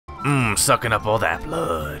Sucking up all that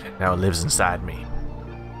blood. Now it lives inside me.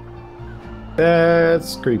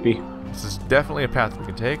 That's creepy. This is definitely a path we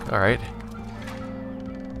can take. All right.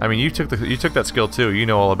 I mean, you took that skill too. You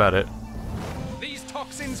know all about it.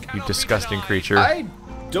 You disgusting creature. I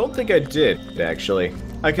don't think I did, actually.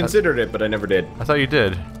 I considered it, but I never did. I thought you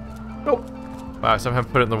did. Nope. Wow, I somehow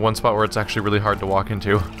put it in the one spot where it's actually really hard to walk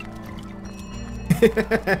into.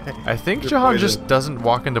 I think Jahan just doesn't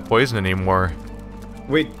walk into poison anymore.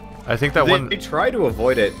 Wait. I think that one... They try to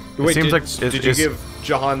avoid it. Wait, seems like did you give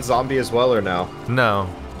Jahan zombie as well, or no? No.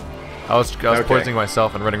 I was poisoning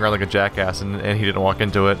myself and running around like a jackass, and he didn't walk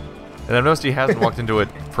into it. And I've noticed he hasn't walked into it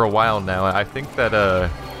for a while now. I think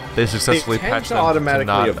that they successfully patched them to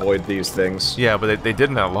automatically avoid these things. Yeah, but they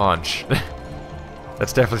didn't at launch.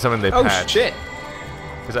 That's definitely something they patched. Oh shit!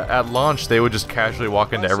 Because at launch they would just casually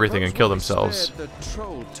walk into everything and kill themselves. The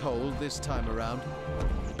troll toll this time around.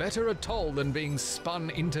 Better a toll than being spun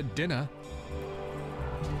into dinner.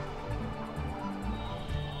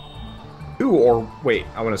 Ooh, or wait,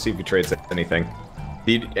 I want to see if he trades anything.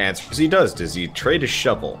 The answer is he does. Does he trade a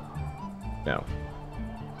shovel? No.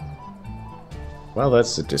 Well,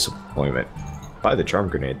 that's a disappointment. Buy the charm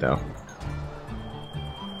grenade, though.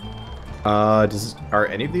 Are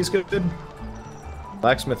any of these good?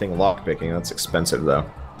 Blacksmithing, lockpicking, that's expensive, though.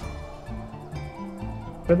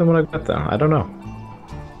 Better than what I've got, though. I don't know.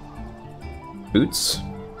 Boots?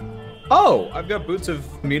 Oh! I've got boots of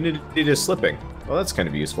immunity to slipping. Well, that's kind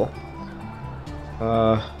of useful.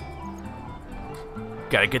 Gotta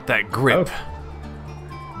get that grip.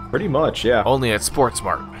 Oh. Pretty much, yeah. Only at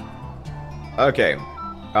Sportsmart. Okay.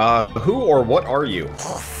 Who or what are you?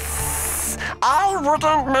 I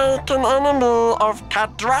wouldn't make an enemy of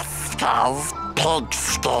Kadraska's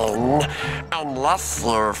pigskin unless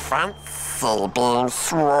you fancy being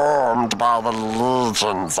swarmed by the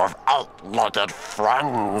legions of eight-legged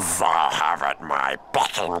friends I have at my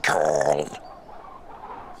beck and call.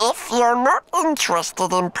 If you're not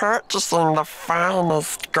interested in purchasing the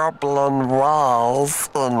finest goblin wares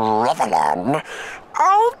in Revlon,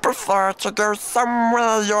 I'd prefer to go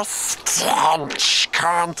somewhere your stench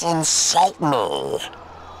can't insult me.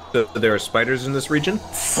 So there are spiders in this region?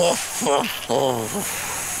 Yes,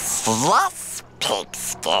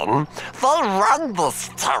 pigskin. They run this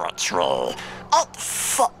territory.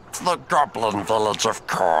 Except the goblin village, of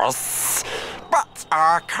course. But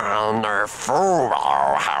our kind know full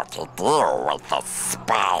well how to deal with the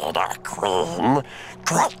Spider Queen.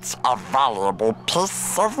 Quite a valuable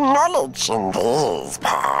piece of knowledge in these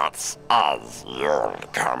parts, as you'll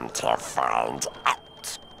come to find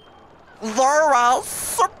out. Though I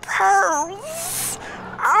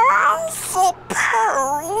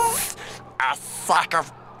suppose, a sack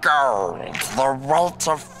of gold, the weight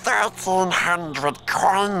of 1,300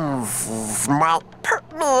 coins, might put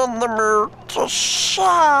me in the mood to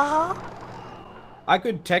share. I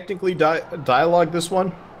could technically dialogue this one.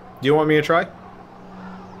 Do you want me to try?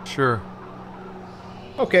 Sure.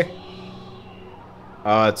 Okay.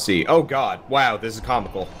 Let's see. Oh god. Wow, this is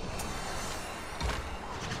comical.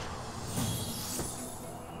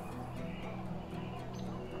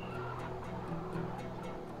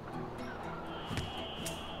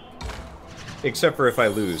 Except for if I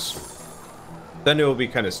lose. Then it will be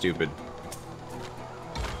kind of stupid.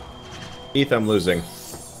 Heath, I'm losing.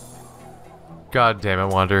 God damn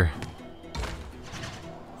it, Wander.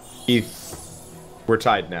 Heath, we're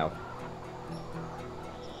tied now.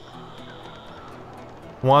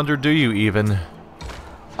 Wander, do you even?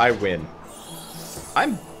 I win.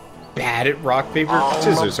 I'm bad at rock, paper,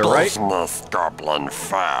 scissors, alright? Goblin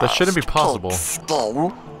first, That shouldn't be possible.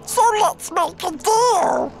 Pigskin. So let's make a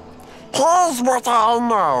deal. Here's what I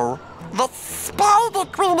know. The Spider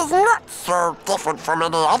Queen is not so different from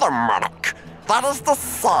any other monarch. That is to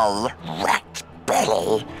say, Rat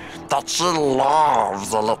Belly, that she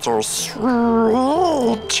loves a little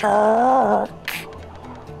sweet talk.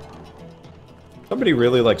 Somebody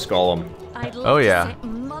really likes Gollum. Oh yeah. Set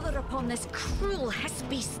mother upon this cruel hiss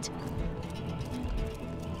beast.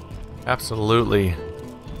 Absolutely.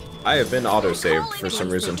 I have been autosaved for some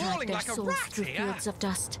reason. Drag their souls through fields of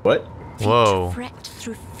dust. What? Whoa. Trekked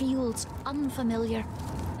through fields unfamiliar.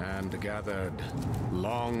 And gathered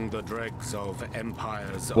long the dregs of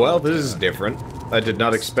empires. Well, this is different. I did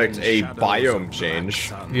not expect a biome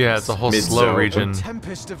change. Yeah, it's a whole slow region.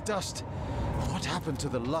 Tempest of dust. What happened to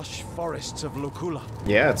the lush forests of Lukula?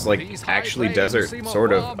 Yeah, it's like actually desert,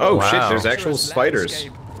 sort of. Oh Wow. shit, there's actual spiders.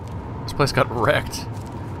 This place got wrecked.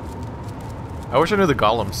 I wish I knew the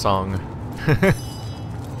Gollum song.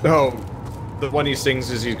 Oh, the one he sings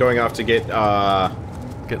is he's going off to get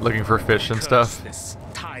Get looking for fish and stuff. This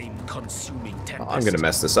time-consuming Oh, I'm gonna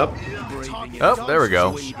mess this up. Oh, there we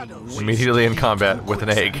go. Immediately in combat with an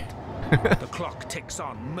egg. The clock ticks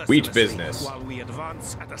on Wheat mercilessly business. while we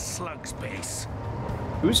advance at a slug's pace.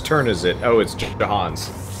 Whose turn is it? Oh, it's Jahan's.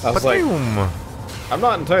 I was like, Boom. I'm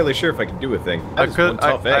not entirely sure if I can do a thing. That is one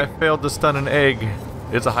tough I egg. failed to stun an egg.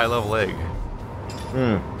 It's a high-level egg.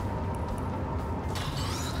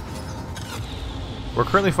 We're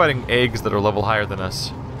currently fighting eggs that are level higher than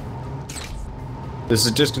us. This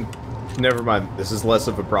is just... Never mind. This is less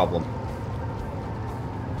of a problem.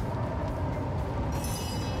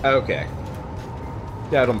 Okay.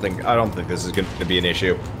 Yeah, I don't think this is going to be an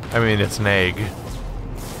issue. I mean, it's an egg.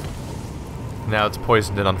 Now it's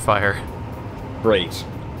poisoned and on fire. Great.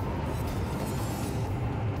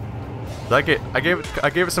 I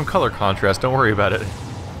gave it some color contrast. Don't worry about it.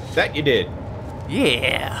 That you did.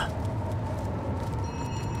 Yeah.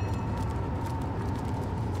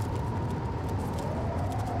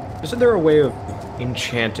 Isn't there a way of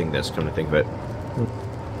enchanting this, come to think of it?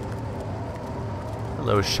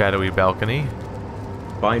 Hello, shadowy balcony.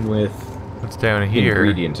 Fine with What's down here?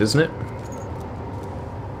 ingredients, isn't it?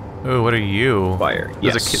 Ooh, what are you? Fire.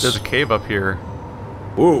 There's a cave up here.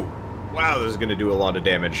 Ooh. Wow, this is going to do a lot of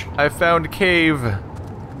damage. I found a cave.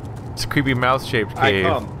 It's a creepy mouth-shaped cave. I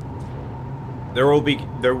come.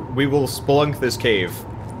 We will spelunk this cave.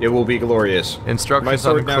 It will be glorious. My Instructions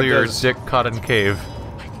sword now unclear. does- Dick caught in cave.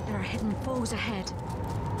 I think there are hidden foes ahead.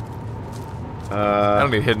 I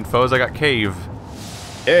don't need hidden foes. I got cave.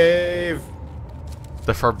 Cave.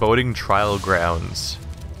 The foreboding trial grounds.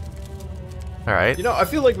 All right. You know, I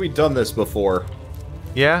feel like we've done this before.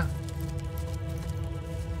 Yeah.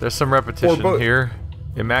 There's some repetition Forebod- here.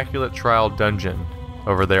 Immaculate Trial Dungeon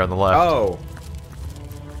over there on the left. Oh.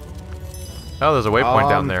 Oh, there's a waypoint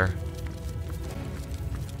down there.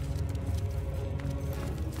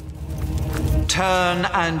 Turn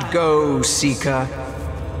and go, Seeker.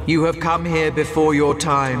 You have come here before your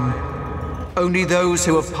time. Only those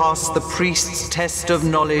who have passed the priest's test of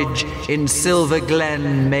knowledge in Silver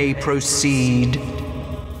Glen may proceed.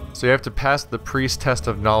 So you have to pass the priest test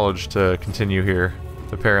of knowledge to continue here,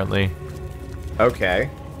 apparently. Okay.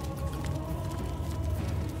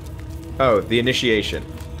 Oh, the initiation.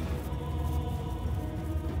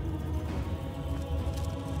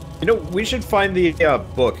 You know, we should find the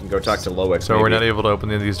book and go talk to Loex. So we're not able to open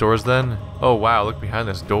any of these doors then? Oh wow, look behind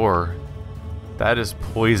this door. That is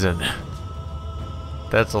poison.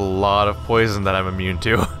 That's a lot of poison that I'm immune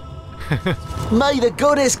to. May the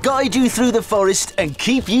goddess guide you through the forest and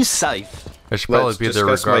keep you safe. I should probably Let's be there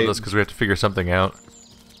discuss regardless because we have to figure something out.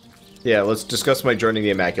 Yeah, let's discuss my joining the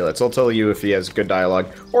Immaculates. I'll tell you if he has good dialogue.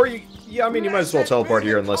 Or, yeah, I mean, you might as well teleport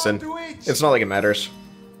here and listen. It's not like it matters.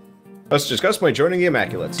 Let's discuss my joining the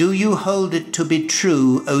Immaculates. Do you hold it to be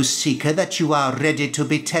true, O Seeker, that you are ready to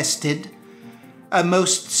be tested? A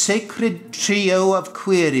most sacred trio of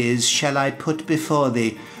queries shall I put before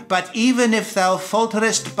thee, but even if thou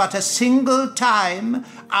falterest but a single time,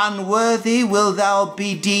 unworthy will thou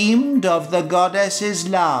be deemed of the goddess's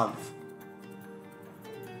love.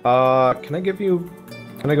 Can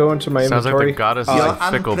I go into my Sounds inventory? like the goddess is Your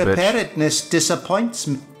a fickle bitch. unpreparedness disappoints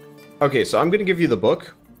me. Okay, so I'm gonna give you the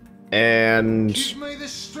book, and Give me the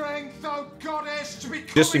strength, oh goddess, to be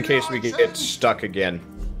just in case we get stuck again.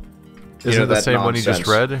 Isn't know, it the that same one you just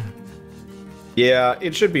nonsense. read? Yeah,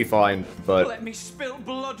 it should be fine, but Let me spill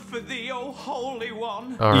blood for thee, O Holy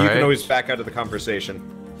One. you Alright. can always back out of the conversation.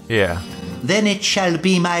 Yeah. Then it shall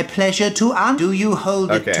be my pleasure to do you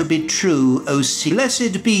hold Okay. it to be true, O Seeker?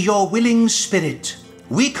 Blessed be your willing spirit.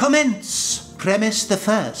 We commence. Premise the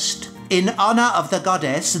first. In honor of the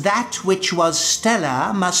goddess, that which was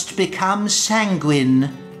stellar must become sanguine.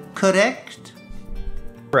 Correct?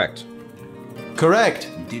 Correct. Correct.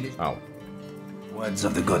 Oh. Words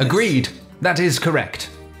of the goddess. Agreed. That is correct.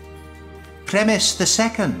 Premise the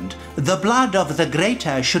second. The blood of the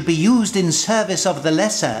greater should be used in service of the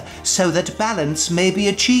lesser, so that balance may be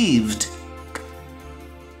achieved.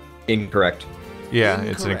 Incorrect. Yeah,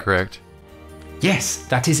 it's incorrect. Yes,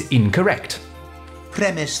 that is incorrect.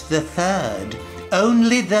 Premise the third.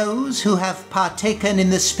 Only those who have partaken in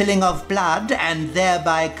the spilling of blood and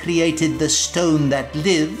thereby created the stone that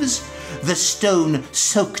lives, the stone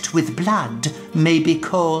soaked with blood, may be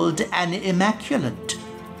called an immaculate.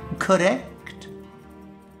 Correct?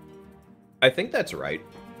 I think that's right.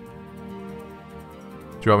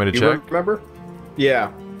 Do you want me to You check? remember?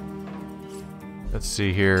 Yeah. Let's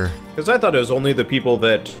see here. Because I thought it was only the people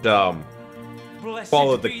that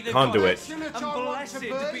followed the conduit,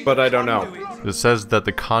 but I don't know. It says that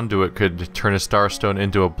the conduit could turn a starstone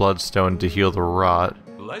into a bloodstone to heal the rot.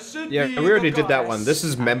 Yeah, we already did that one. This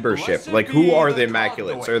is membership. Like, who are the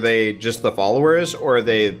Immaculates? Are they just the followers, or are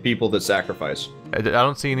they people that sacrifice? I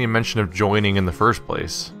don't see any mention of joining in the first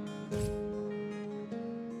place.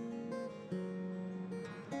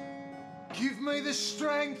 Give me the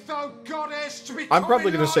strength, oh goddess, to be. I'm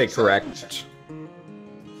probably going to say correct.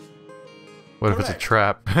 What if it's a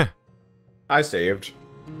trap? I saved.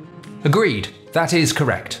 Agreed. That is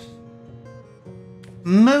correct.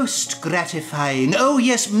 Most gratifying. Oh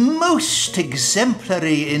yes, most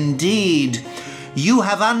exemplary indeed. You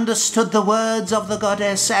have understood the words of the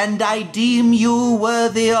goddess, and I deem you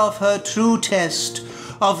worthy of her true test,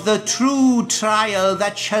 of the true trial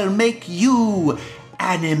that shall make you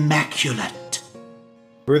an immaculate.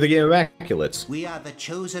 Who are the Immaculates? We are the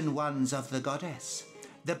chosen ones of the goddess.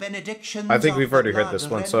 The benedictions. I think we've already heard this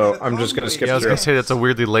one, so I'm just going to skip through. Yeah, I was going to say that's a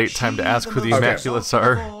weirdly late time to ask who the Immaculates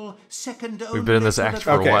are. We've been in this act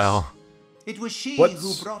for a while. It was she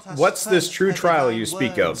What's this true trial you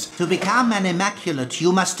speak of? To become an immaculate,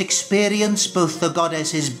 you must experience both the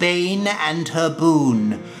goddess's bane and her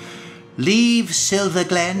boon. Leave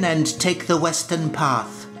Silverglen and take the western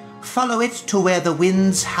path. Follow it to where the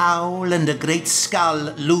winds howl and a great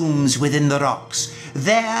skull looms within the rocks.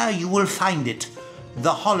 There you will find it,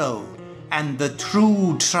 the hollow and the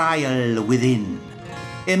true trial within.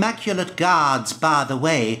 Immaculate guards bar the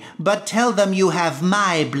way, but tell them you have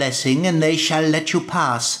my blessing and they shall let you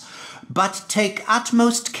pass. But take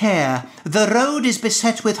utmost care. The road is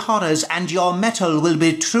beset with horrors, and your mettle will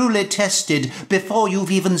be truly tested before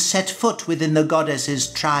you've even set foot within the goddess's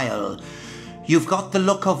trial. You've got the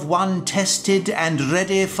look of one tested and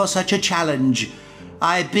ready for such a challenge.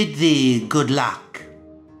 I bid thee good luck.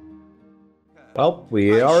 Well,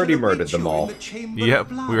 we already murdered them all. Yep,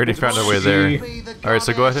 we already found our way there. Alright,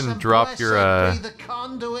 so go ahead and drop your,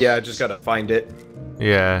 Yeah, I just gotta find it.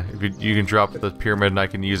 Yeah, if you can drop the pyramid and I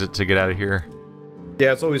can use it to get out of here.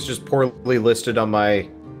 Yeah, it's always just poorly listed on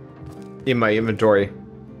in my inventory.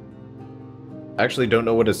 I actually don't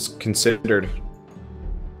know what it's considered.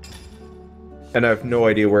 And I have no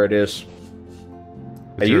idea where it is.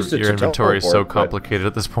 I used it to your inventory is so teleport, complicated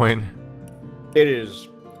at this point. It is.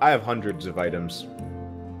 I have hundreds of items.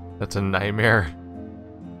 That's a nightmare.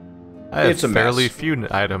 I have fairly few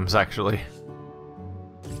items, actually.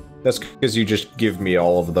 That's because you just give me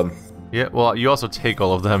all of them. Yeah, well, you also take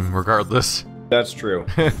all of them, regardless. That's true.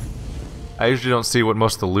 I usually don't see what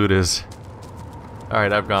most of the loot is.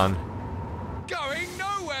 Alright, I've gone. Going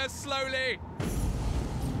nowhere slowly!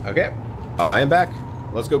 Okay. Oh, I am back.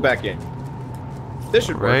 Let's go back in. This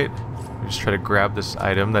should work. Right. Just try to grab this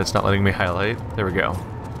item that's not letting me highlight. There we go.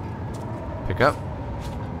 Pick up.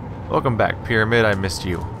 Welcome back, Pyramid. I missed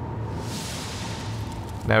you.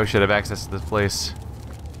 Now we should have access to this place.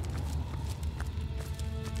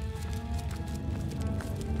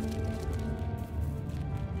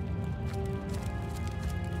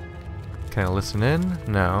 Can I listen in?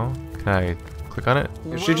 No. Can I click on it?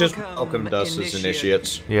 She just welcomed us as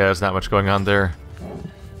initiates. Yeah, there's not much going on there.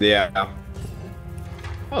 Yeah.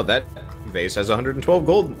 Oh, that vase has 112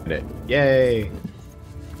 gold in it. Yay.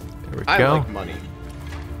 There we I go. like money.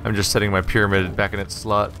 I'm just setting my pyramid back in its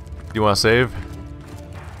slot. Do you want to save?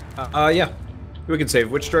 Yeah. We can save.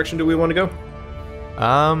 Which direction do we want to go?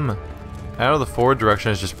 I know the forward direction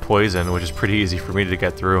is just poison, which is pretty easy for me to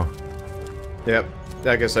get through. Yep.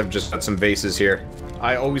 I guess I've just got some vases here.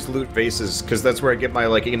 I always loot vases, because that's where I get my,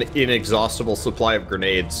 like, inexhaustible supply of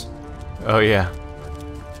grenades. Oh, yeah.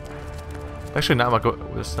 Actually, not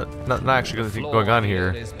actually anything going on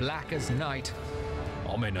here. Is black as night.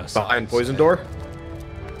 Ominous. Behind poison door?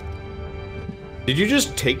 Did you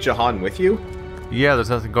just take Jahan with you? Yeah, there's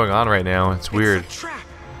nothing going on right now. It's weird.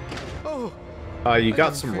 Oh, you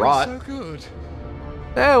got some rot. So good.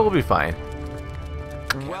 We'll be fine.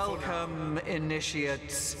 Welcome,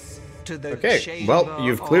 initiates, to the Okay, well,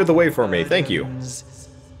 you've cleared the way for me. Thank you.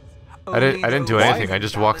 I didn't do anything. I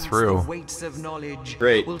just walked through.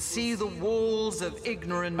 Great. Will see the walls of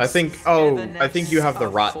ignorance. I think you have the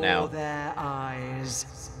rot now.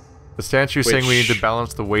 The statue saying we need to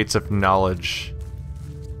balance the weights of knowledge.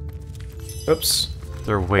 Oops.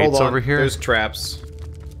 There are weights over here? There's traps.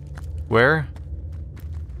 Where?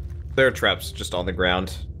 There are traps just on the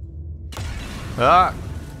ground. Ah!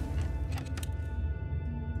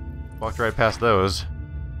 Walked right past those.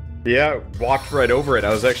 Yeah, walked right over it. I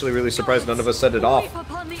was actually really surprised none of us set it off.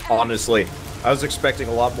 Honestly. I was expecting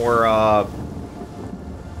a lot more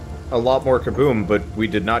kaboom, but we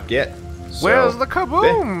did not get. So, where's the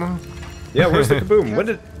kaboom? Yeah, where's the kaboom? When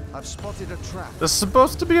did... I've spotted a trap. There's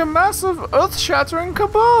supposed to be a massive, earth-shattering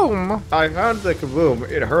kaboom! I found the kaboom.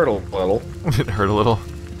 It hurt a little. It hurt a little.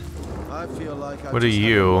 I feel like What are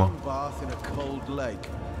you? bath in a cold lake.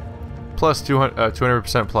 Plus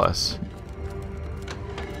 200% plus.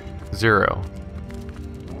 0.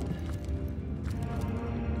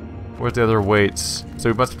 Where's the other weights?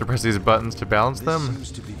 So we must have to press these buttons to balance them?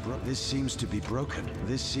 This seems to be broken.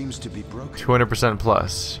 This seems to be broken. 200%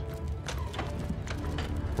 plus.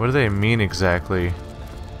 What do they mean exactly?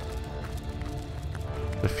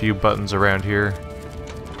 A few buttons around here.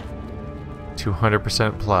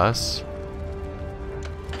 200% plus.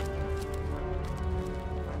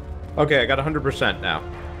 Okay, I got 100% now.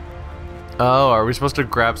 Oh, are we supposed to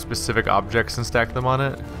grab specific objects and stack them on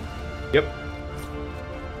it? Yep.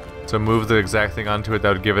 So move the exact thing onto it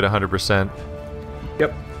that would give it 100%.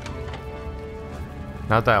 Yep.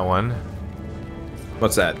 Not that one.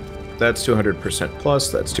 What's that? That's 200% plus,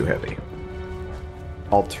 that's too heavy.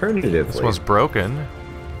 Alternatively... This one's broken.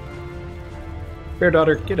 Fair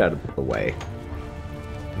daughter, get out of the way.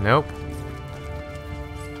 Nope.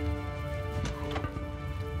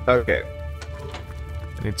 Okay.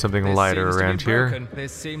 I need something lighter around here.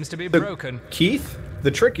 This seems to be broken. Keith, the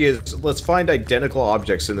trick is, let's find identical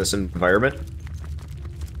objects in this environment.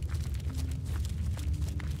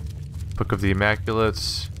 Book of the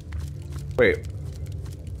Immaculates. Wait.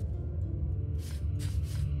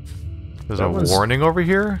 There's a warning over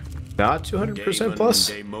here? Not 200% plus?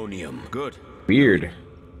 Daemonium. Good. Weird.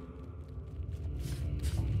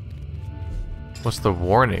 What's the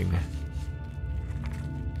warning?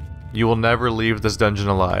 You will never leave this dungeon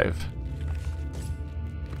alive.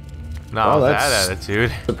 Not with that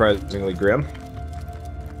attitude. Surprisingly grim.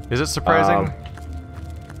 Is it surprising?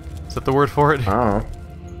 Is that the word for it? I don't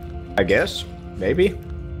know. I guess. Maybe.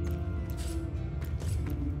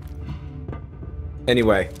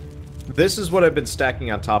 Anyway. This is what I've been stacking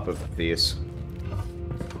on top of these.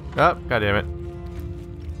 Oh, goddammit.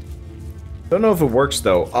 Don't know if it works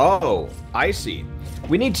though. Oh, I see.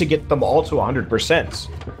 We need to get them all to 100%.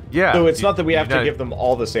 Yeah. So it's not that we have to give them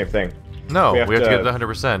all the same thing. No, we have to get it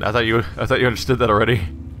 100%. I thought you understood that already.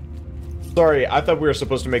 Sorry, I thought we were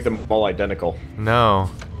supposed to make them all identical. No.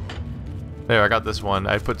 There, I got this one.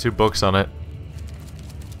 I put 2 books on it.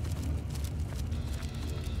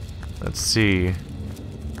 Let's see.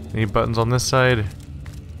 Any buttons on this side?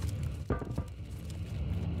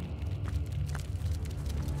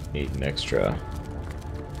 Need an extra.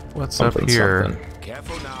 What's up here?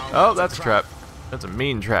 Oh, that's a trap. That's a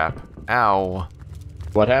mean trap. Ow.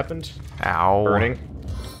 What happened? Ow. Burning?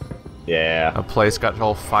 Yeah. A place got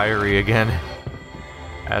all fiery again.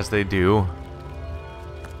 As they do.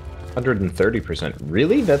 130%.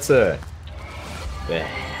 Really? That's a... The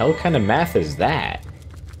hell kind of math is that?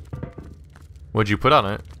 What'd you put on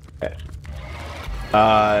it?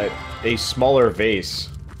 A smaller vase.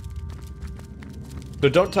 So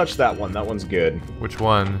don't touch that one. That one's good. Which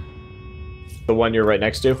one? The one you're right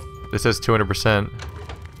next to? This says 200%.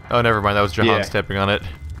 Oh, never mind. That was Jahan stepping on it.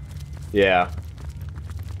 Yeah.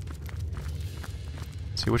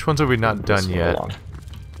 Let's see, which ones have we not done yet?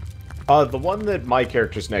 The one that my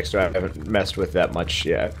character's next to, I haven't messed with that much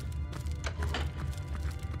yet.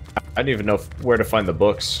 I don't even know where to find the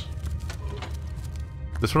books.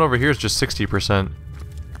 This one over here is just 60%.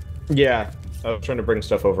 Yeah, I was trying to bring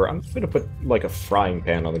stuff over. I'm gonna put, like, a frying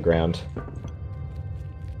pan on the ground.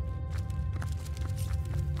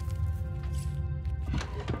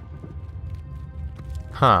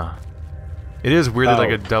 Huh. It is weird that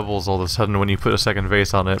like it doubles all of a sudden when you put a second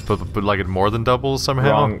vase on it, but like it more than doubles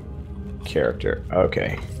somehow. Wrong character.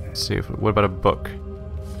 Okay. Let's see. What about a book?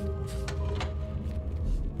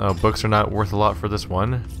 Oh, books are not worth a lot for this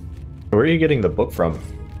one. Where are you getting the book from?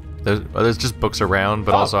 There's just books around,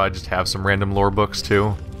 but also I just have some random lore books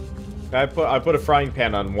too. I put a frying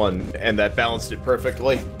pan on one, and that balanced it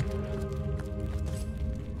perfectly.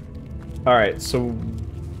 All right, so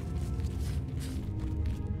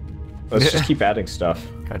let's just keep adding stuff.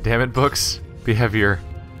 God damn it, books! Be heavier.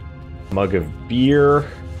 Mug of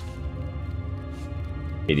beer.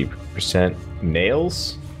 80%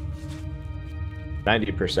 nails.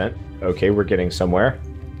 90%. Okay, we're getting somewhere.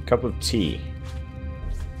 Cup of tea.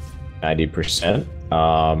 90%.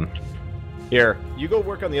 Here, you go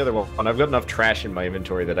work on the other one. I've got enough trash in my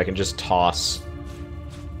inventory that I can just toss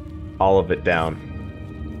all of it down.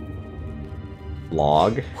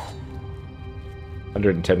 Log.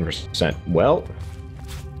 110%. Well.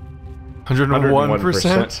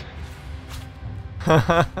 101%.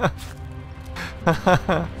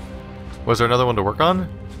 Was there another one to work on?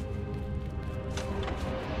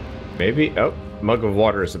 Maybe. Oh, mug of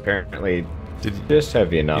water is apparently Just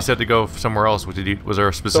heavy enough. You said to go somewhere else. Was there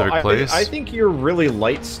a specific place? I think your really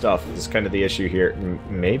light stuff is kind of the issue here.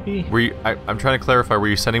 Maybe? I'm trying to clarify, were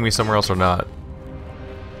you sending me somewhere else or not?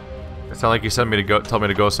 It's not like you sent me to go, tell me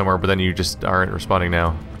to go somewhere, but then you just aren't responding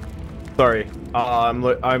now. Sorry.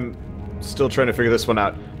 I'm still trying to figure this one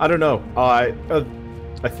out. I don't know. I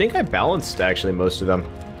think I balanced, actually, most of them.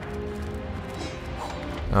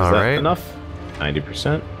 Is that enough?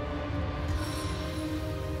 90%.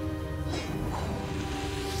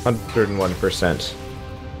 101%.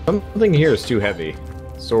 Something here is too heavy.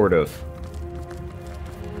 Sort of.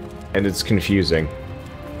 And it's confusing.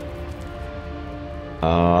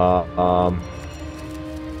 What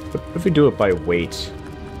if we do it by weight?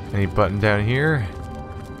 Any button down here?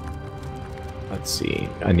 Let's see.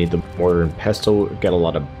 I need the mortar and pestle. Get a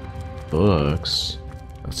lot of books.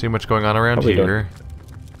 Don't see much going on around here.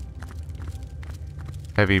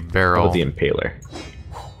 Heavy barrel. Oh, the impaler.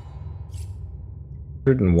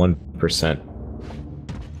 101%.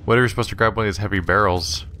 What are you supposed to grab one of these heavy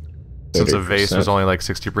barrels? Since a vase was only like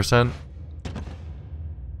 60%?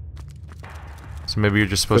 So maybe you're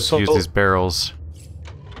just supposed to use these barrels.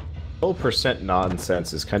 Whole percent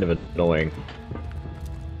nonsense is kind of annoying.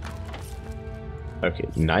 Okay,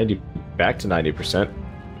 90, back to 90%.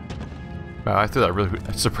 Wow, I threw that really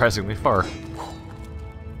surprisingly far.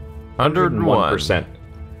 101%.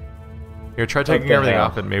 Here, try taking everything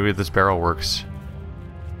off and maybe this barrel works.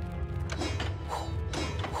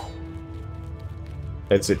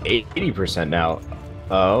 It's at 80% now.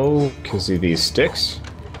 Oh, because of these sticks?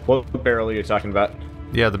 What barrel are you talking about?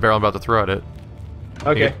 Yeah, the barrel I'm about to throw at it.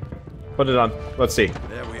 Okay, put it on. Let's see.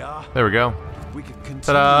 There we are. There we go. We can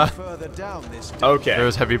continue further down this. Okay.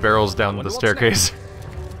 There's heavy barrels down the staircase.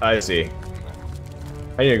 I see.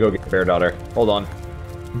 I need to go get Bear Daughter. Hold on.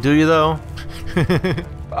 Do you though?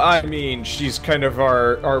 I mean, she's kind of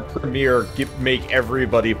our premier make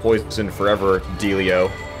everybody poison forever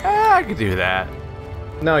dealio. I could do that.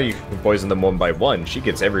 No, you can poison them one by one. She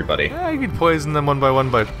gets everybody. Yeah, you can poison them one by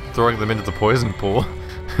one by throwing them into the poison pool.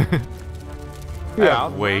 Yeah.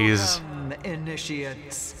 Ways.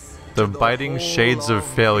 Initiates. The biting shades of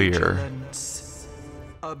failure.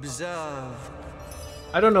 Observe.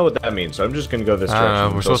 I don't know what that means, so I'm just gonna go this direction. I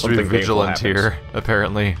don't know, we're supposed to be vigilant here,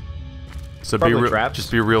 apparently. So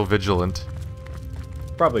just be real vigilant.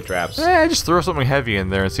 Probably traps. Just throw something heavy in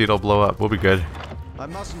there and see it'll blow up. We'll be good. I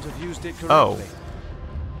mustn't have used it correctly. Oh.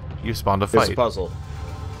 You spawned a fight. This puzzle.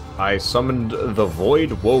 I summoned the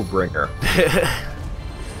Void Woebringer.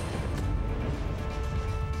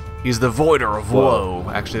 He's the voider of woe.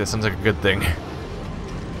 Actually, that sounds like a good thing.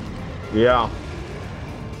 Yeah.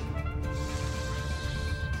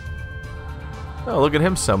 Oh, look at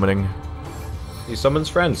him summoning. He summons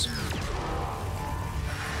friends.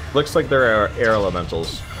 Looks like they're air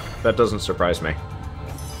elementals. That doesn't surprise me.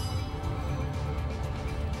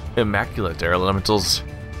 Immaculate air elementals.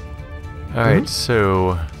 Alright,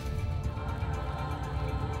 so...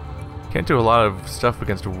 Can't do a lot of stuff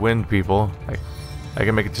against wind people. I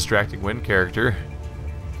can make a distracting wind character.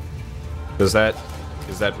 Is that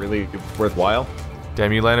really worthwhile?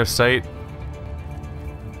 Damn you, line of sight.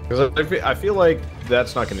 Because I feel like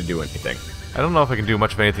that's not going to do anything. I don't know if I can do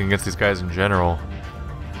much of anything against these guys in general.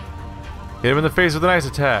 Hit him in the face with an ice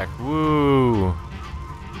attack. Woo!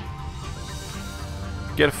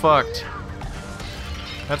 Get fucked.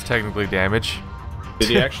 That's technically damage. Did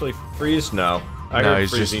he actually freeze? No. I no, heard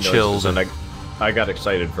he's just freezing chilled. And I got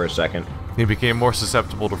excited for a second. He became more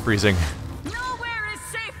susceptible to freezing.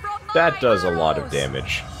 That does a lot of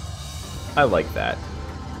damage. I like that.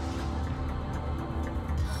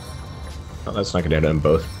 Oh, that's not gonna hit them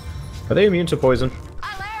both. Are they immune to poison?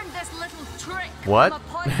 I learned this little trick what? from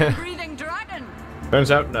a poison-breathing dragon.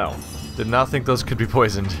 Turns out, no. Did not think those could be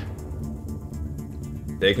poisoned.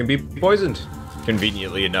 They can be poisoned.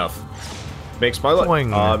 Conveniently enough. Makes my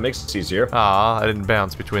life, makes it easier. Ah, I didn't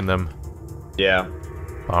bounce between them. Yeah.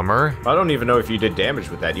 Bummer. I don't even know if you did damage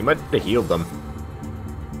with that. You might have healed them.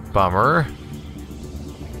 Bummer.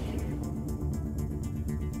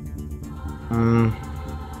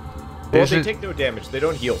 Well, they take no damage. They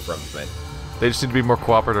don't heal from it. They just need to be more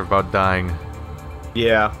cooperative about dying.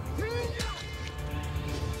 Yeah.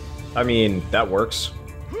 I mean, that works.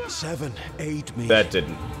 7, 8 me. That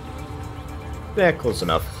didn't. Yeah, close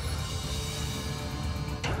enough.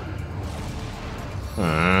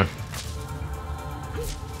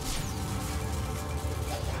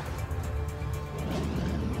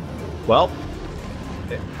 Well.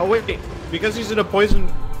 Oh, wait. Because he's in a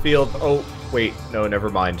poison field. Oh, wait. No, never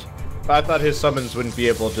mind. I thought his summons wouldn't be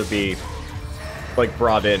able to be, like,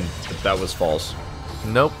 brought in, but that was false.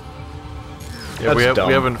 Nope. Yeah, we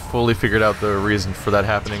haven't fully figured out the reason for that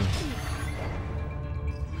happening.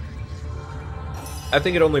 I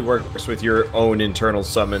think it only works with your own internal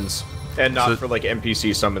summons, and not for like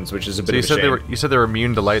NPC summons, which is a bit of a shame. You said they were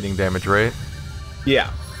immune to lightning damage, right?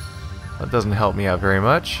 Yeah. That doesn't help me out very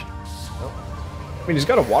much. I mean, he's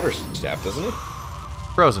got a water staff, doesn't he?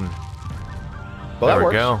 Frozen. Well, there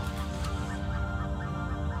we go.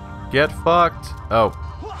 Get fucked. Oh,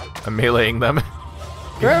 I'm meleeing them.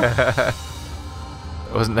 Yeah.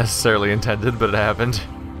 It wasn't necessarily intended, but it happened.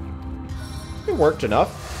 It worked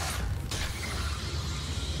enough.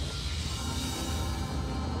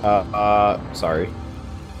 Sorry.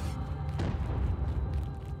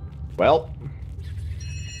 Well.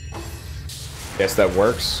 Guess that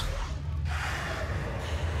works.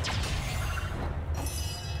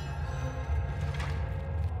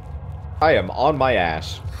 I am on my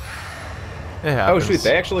ass. Oh shoot,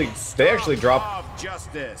 they actually drop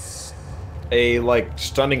a like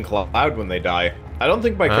stunning cloud when they die. I don't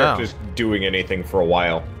think my character's doing anything for a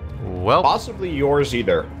while. Well, possibly yours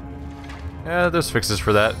either. Yeah, there's fixes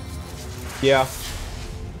for that. Yeah.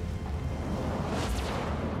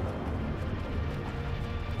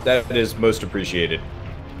 That is most appreciated.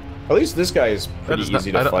 At least this guy is pretty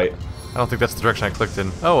easy to fight. I don't think that's the direction I clicked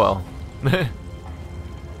in. Oh well.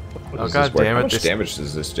 Oh god damn it. How much damage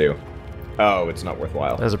does this do? Oh, it's not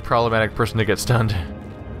worthwhile. As a problematic person to get stunned.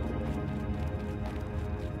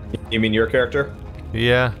 You mean your character?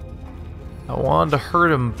 Yeah. I wanted to hurt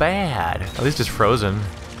him bad. At least it's frozen.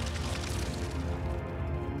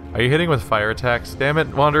 Are you hitting with fire attacks? Damn it,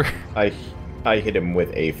 Wander. I hit him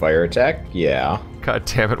with a fire attack, yeah. God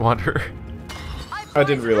damn it, Wander. I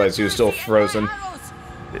didn't realize he was still frozen.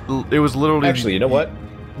 It was literally... Actually, you know what?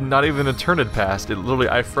 Not even a turn had passed. It literally,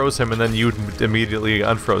 I froze him and then you immediately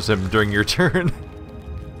unfroze him during your turn.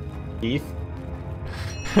 Heath?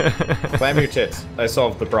 Clam your tits. I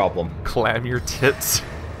solved the problem. Clam your tits?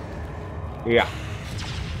 Yeah.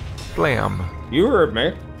 Glam. You heard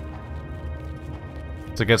me.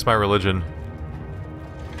 It's against my religion.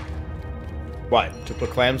 What? To put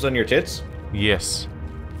clams on your tits? Yes.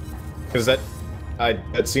 Because that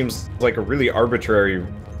seems like a really arbitrary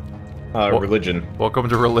religion. Welcome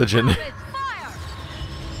to religion.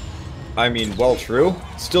 I mean, well, true.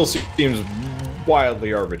 Still seems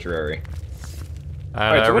wildly arbitrary.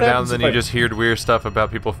 And every now and then you just hear weird stuff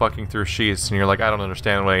about people fucking through sheets, and you're like, I don't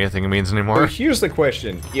understand what anything means anymore. So here's the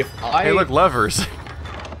question: if I hey, look, levers. I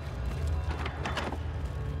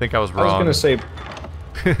think I was wrong. I was gonna say,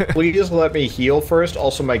 please let me heal first.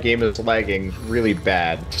 Also, my game is lagging really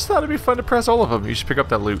bad. Just thought it'd be fun to press all of them. You should pick up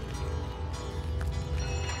that loot.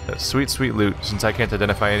 That sweet, sweet loot, since I can't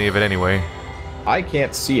identify any of it anyway. I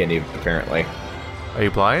can't see any of it, apparently. Are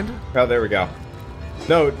you blind? Oh, there we go.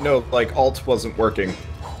 No, like, alt wasn't working.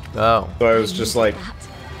 Oh. So I was just like...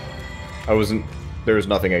 there was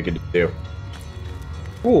nothing I could do.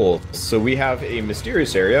 Cool. So we have a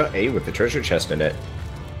mysterious area, with a treasure chest in it.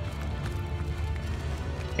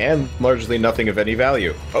 And largely nothing of any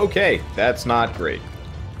value. Okay, that's not great.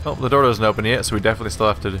 Well, the door doesn't open yet, so we definitely still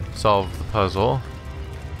have to solve the puzzle.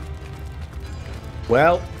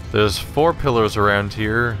 Well... There's 4 pillars around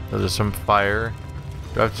here. There's some fire.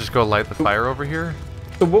 Do I have to just go light the fire over here?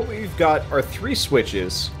 So what we've got are 3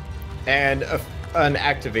 switches and an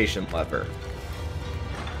activation lever.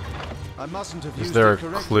 I mustn't have used Is there a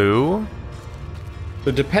clue?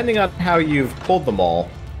 So depending on how you've pulled them all,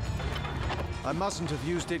 I mustn't have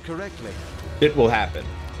used it correctly. It will happen.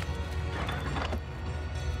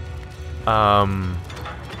 I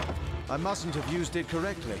mustn't have used it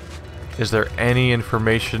correctly. Is there any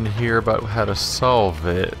information here about how to solve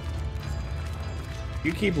it?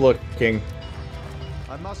 You keep looking.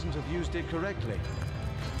 I mustn't have used it correctly.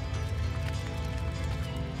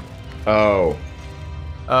 Oh.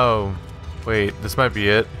 Oh. Wait, this might be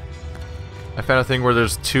it. I found a thing where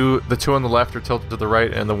there's the two on the left are tilted to the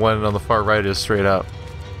right, and the one on the far right is straight up.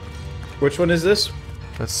 Which one is this?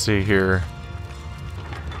 Let's see here.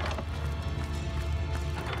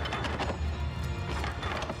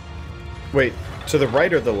 Wait, to the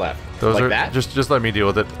right or the left? Those like are that? Just let me deal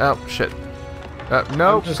with it. Oh shit.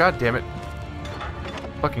 No, god damn it.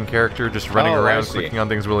 Fucking character just running around clicking on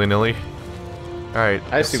things willy-nilly. Alright,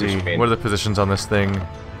 I see what you mean. What are the positions on this thing?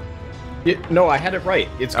 No, I had it right.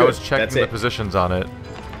 It's good. I was checking the positions on it.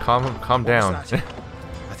 Calm down. I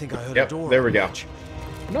think I heard a door. There we go.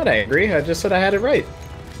 I'm not angry, I just said I had it right.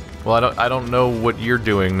 Well, I don't know what you're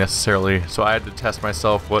doing necessarily, so I had to test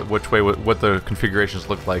myself what the configurations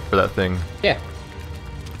looked like for that thing. Yeah.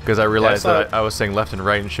 Because I realized that I was saying left and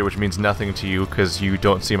right and shit, which means nothing to you because you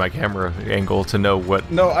don't see my camera angle to know what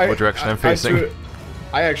direction I'm facing.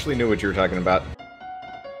 I actually knew what you were talking about.